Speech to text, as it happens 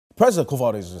Prez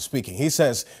Akufo-Addo is speaking. He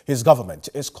says his government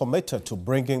is committed to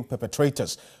bringing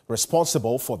perpetrators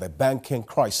responsible for the banking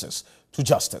crisis to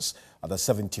justice. At the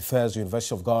 71st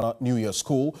University of Ghana New Year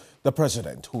School, the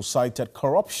president, who cited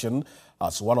corruption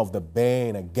as one of the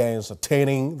bane against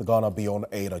attaining the Ghana Beyond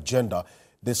Aid agenda,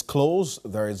 disclosed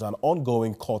there is an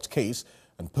ongoing court case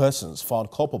and persons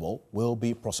found culpable will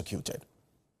be prosecuted.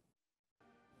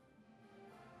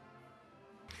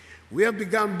 We have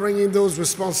begun bringing those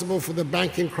responsible for the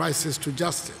banking crisis to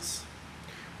justice.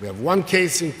 We have one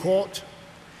case in court,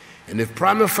 and if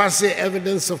prima facie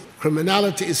evidence of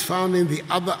criminality is found in the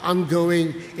other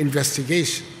ongoing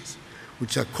investigations,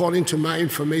 which according to my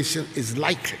information is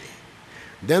likely,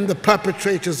 then the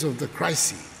perpetrators of the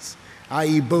crises,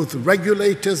 i.e. both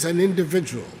regulators and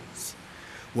individuals,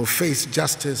 will face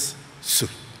justice soon.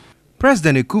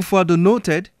 President Akufo-Addo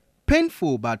noted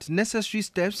painful but necessary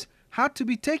steps had to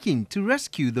be taken to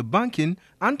rescue the banking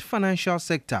and financial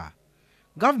sector.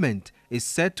 Government is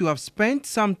said to have spent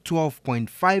some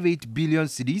 12.58 billion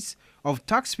cedis of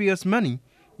taxpayers' money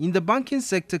in the banking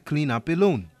sector cleanup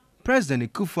alone.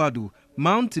 President Akufo-Addo,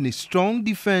 mounting a strong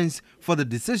defense for the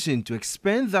decision to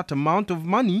expend that amount of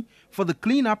money for the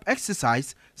cleanup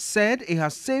exercise, said it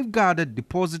has safeguarded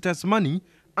depositors' money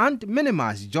and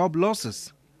minimized job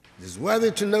losses. It is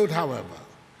worthy to note, however,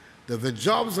 that the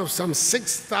jobs of some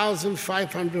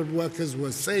 6,500 workers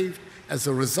were saved as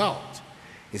a result,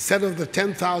 instead of the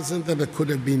 10,000 that could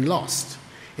have been lost,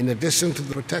 in addition to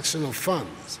the protection of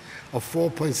funds of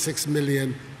 4.6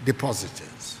 million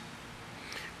depositors.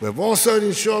 We have also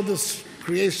ensured the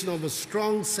creation of a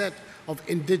strong set of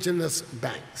indigenous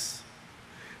banks.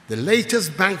 The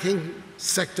latest banking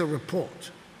sector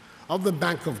report of the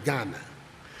Bank of Ghana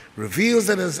reveals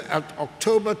that as of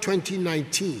October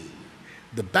 2019,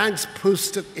 the banks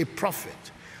posted a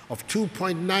profit of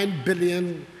 2.9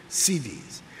 billion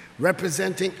cedis,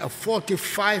 representing a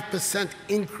 45%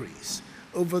 increase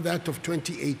over that of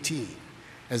 2018,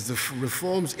 as the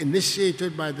reforms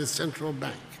initiated by the central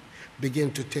bank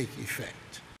begin to take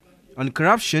effect. On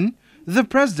corruption, the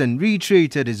president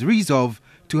reiterated his resolve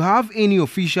to have any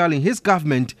official in his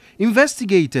government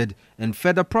investigated and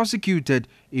further prosecuted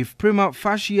if prima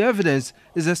facie evidence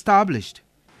is established.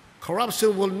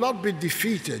 Corruption will not be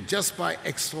defeated just by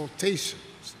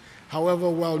exhortations, however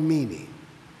well-meaning.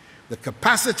 The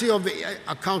capacity of the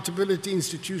accountability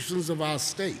institutions of our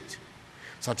state,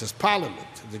 such as Parliament,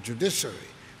 the Judiciary,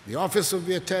 the Office of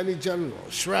the Attorney General,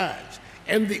 SHRAJ,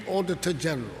 and the Auditor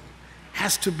General,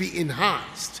 has to be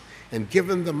enhanced and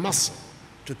given the muscle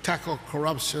to tackle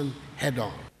corruption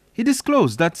head-on. He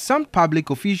disclosed that some public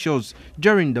officials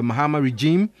during the Mahama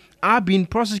regime are being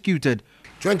prosecuted.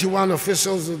 21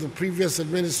 officials of the previous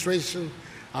administration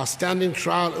are standing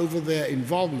trial over their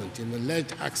involvement in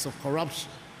alleged acts of corruption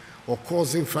or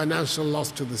causing financial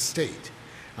loss to the state,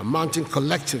 amounting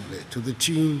collectively to the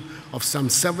tune of some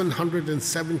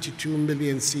 772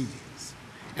 million cedis.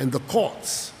 And the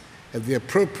courts, at the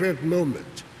appropriate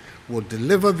moment, will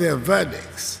deliver their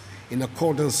verdicts in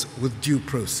accordance with due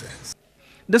process.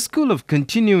 The School of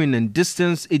Continuing and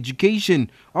Distance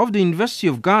Education of the University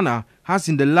of Ghana has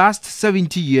in the last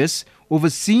 70 years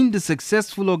overseen the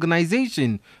successful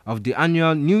organization of the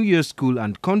annual New Year School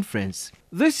and Conference.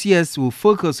 This year's will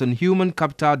focus on human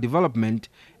capital development,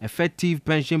 effective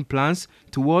pension plans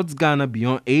towards Ghana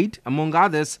Beyond Aid, among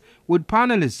others, with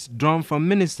panelists drawn from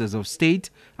ministers of state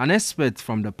and experts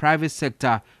from the private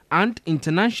sector and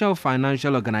international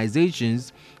financial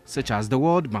organizations such as the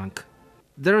World Bank.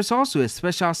 There is also a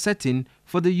special setting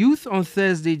for the youth on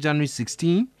Thursday, January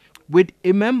 16, with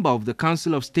a member of the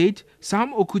Council of State,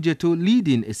 Sam Okujeto,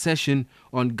 leading a session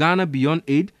on Ghana Beyond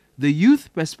Aid, the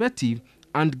youth perspective,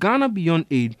 and Ghana Beyond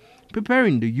Aid,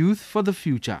 preparing the youth for the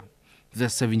future. The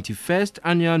 71st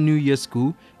Annual New Year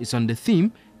School is on the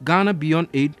theme Ghana Beyond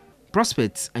Aid,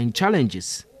 Prospects and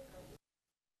Challenges.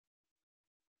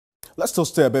 Let's still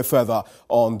stay a bit further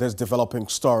on this developing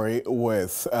story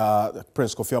with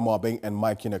Prince Kofi Amwabeng and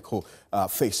Mike Yineko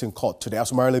facing court today.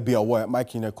 As you might be aware, Mike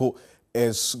Yineko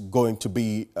is going to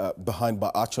be behind,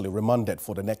 but actually remanded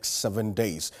for the next 7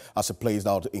 days as it plays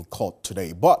out in court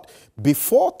today. But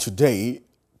before today,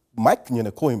 Mike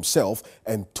Yineko himself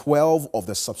and 12 of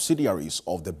the subsidiaries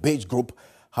of the Beige Group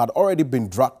had already been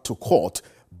dragged to court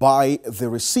by the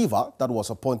receiver that was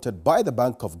appointed by the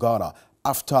Bank of Ghana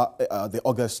after the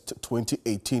August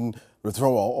 2018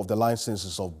 withdrawal of the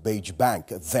licenses of Beige Bank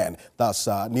then. That's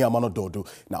Niamano Dodu.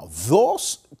 Now,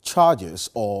 those charges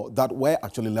or that were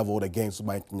actually leveled against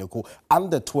Mike Nyeko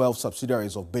and the 12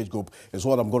 subsidiaries of Beige Group is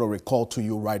what I'm going to recall to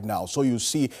you right now. So you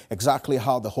see exactly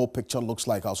how the whole picture looks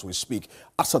like as we speak.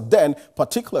 As of then,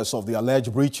 particulars of the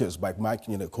alleged breaches by Mike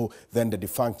Nyeko, then the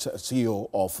defunct CEO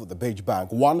of the Beige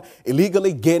Bank. 1,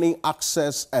 illegally gaining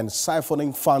access and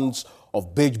siphoning funds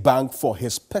of Beige Bank for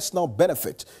his personal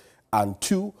benefit. And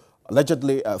 2,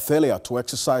 allegedly failure to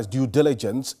exercise due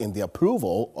diligence in the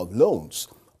approval of loans.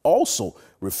 Also,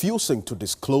 refusing to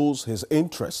disclose his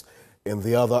interest in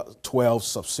the other 12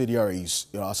 subsidiaries,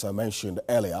 as I mentioned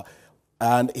earlier.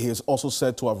 And he is also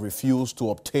said to have refused to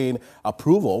obtain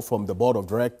approval from the board of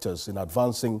directors in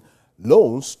advancing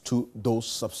loans to those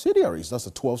subsidiaries. That's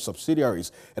the 12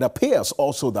 subsidiaries. It appears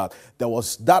also that there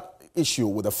was that issue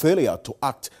with a failure to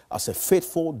act as a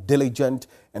faithful, diligent,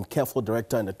 and careful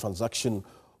director in the transaction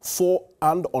for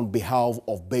and on behalf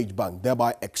of Beige Bank,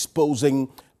 thereby exposing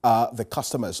the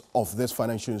customers of this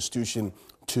financial institution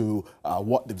to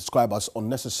what they describe as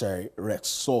unnecessary risks.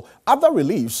 So other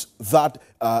reliefs that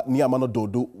Nyamano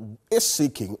Dodo is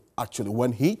seeking, actually,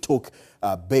 when he took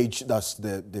Beige, that's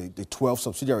the 12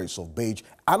 subsidiaries of Beige,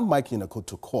 and Mike Nyeko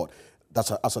to court,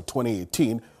 that's as of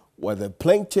 2018, where the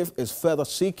plaintiff is further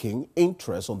seeking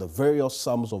interest on the various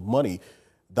sums of money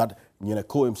that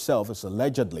Nyeko himself is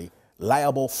allegedly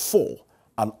liable for,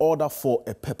 an order for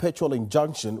a perpetual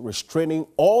injunction restraining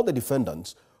all the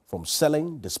defendants from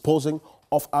selling, disposing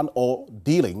of, and or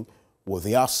dealing with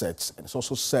the assets. And it's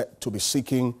also said to be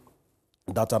seeking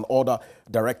that an order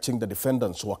directing the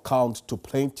defendants to account to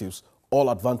plaintiffs all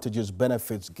advantages,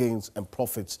 benefits, gains, and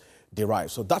profits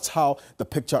derived. So that's how the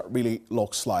picture really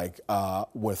looks like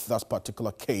with that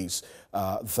particular case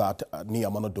that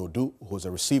Nyamano Dodo, who is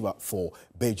a receiver for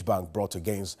Beige Bank, brought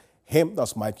against him.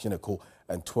 That's Mike Nyeko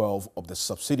and 12 of the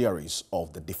subsidiaries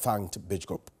of the defunct Beige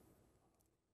Group.